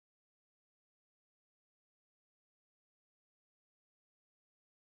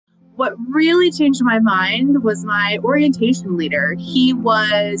What really changed my mind was my orientation leader. He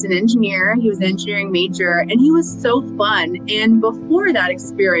was an engineer, he was an engineering major, and he was so fun. And before that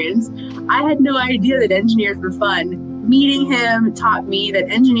experience, I had no idea that engineers were fun. Meeting him taught me that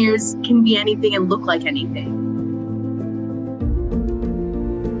engineers can be anything and look like anything.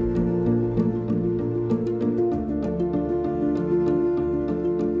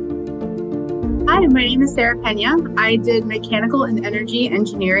 Hi, my name is Sara Peña. I did mechanical and energy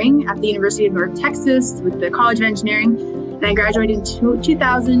engineering at the University of North Texas with the College of Engineering, and I graduated in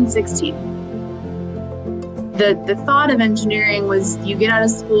 2016. The thought of engineering was you get out of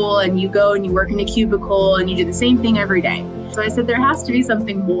school and you go and you work in a cubicle and you do the same thing every day. So I said there has to be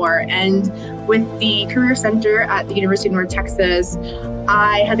something more. And with the Career Center at the University of North Texas,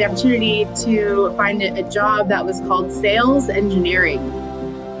 I had the opportunity to find a job that was called sales engineering.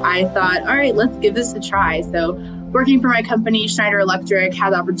 I thought, all right, let's give this a try. So working for my company, Schneider Electric,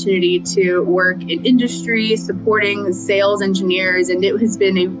 had the opportunity to work in industry, supporting sales engineers. And it has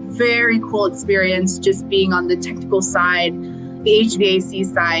been a very cool experience just being on the technical side, the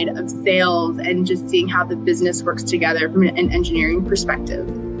HVAC side of sales, and just seeing how the business works together from an engineering perspective.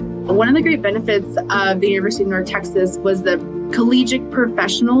 One of the great benefits of the University of North Texas was the collegiate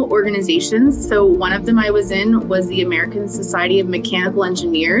professional organizations. So one of them I was in was the American Society of Mechanical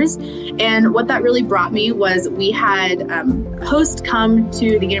Engineers. And what that really brought me was we had hosts come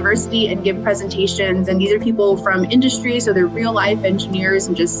to the university and give presentations. And these are people from industry, so they're real life engineers,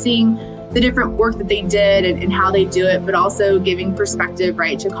 and just seeing the different work that they did and how they do it, but also giving perspective,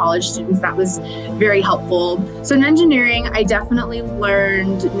 right, to college students. That was very helpful. So in engineering, I definitely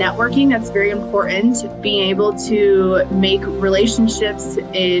learned networking. That's very important. Being able to make relationships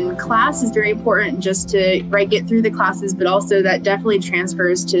in class is very important, just to get through the classes, but also that definitely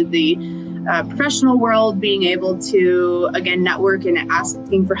transfers to the professional world, being able to, again, network and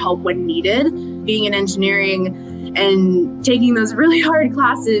asking for help when needed. Being in engineering and taking those really hard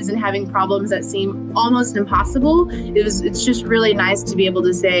classes and having problems that seem almost impossible, it's just really nice to be able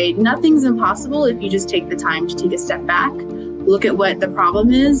to say nothing's impossible if you just take the time to take a step back, look at what the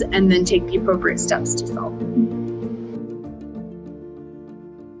problem is, and then take the appropriate steps to solve it.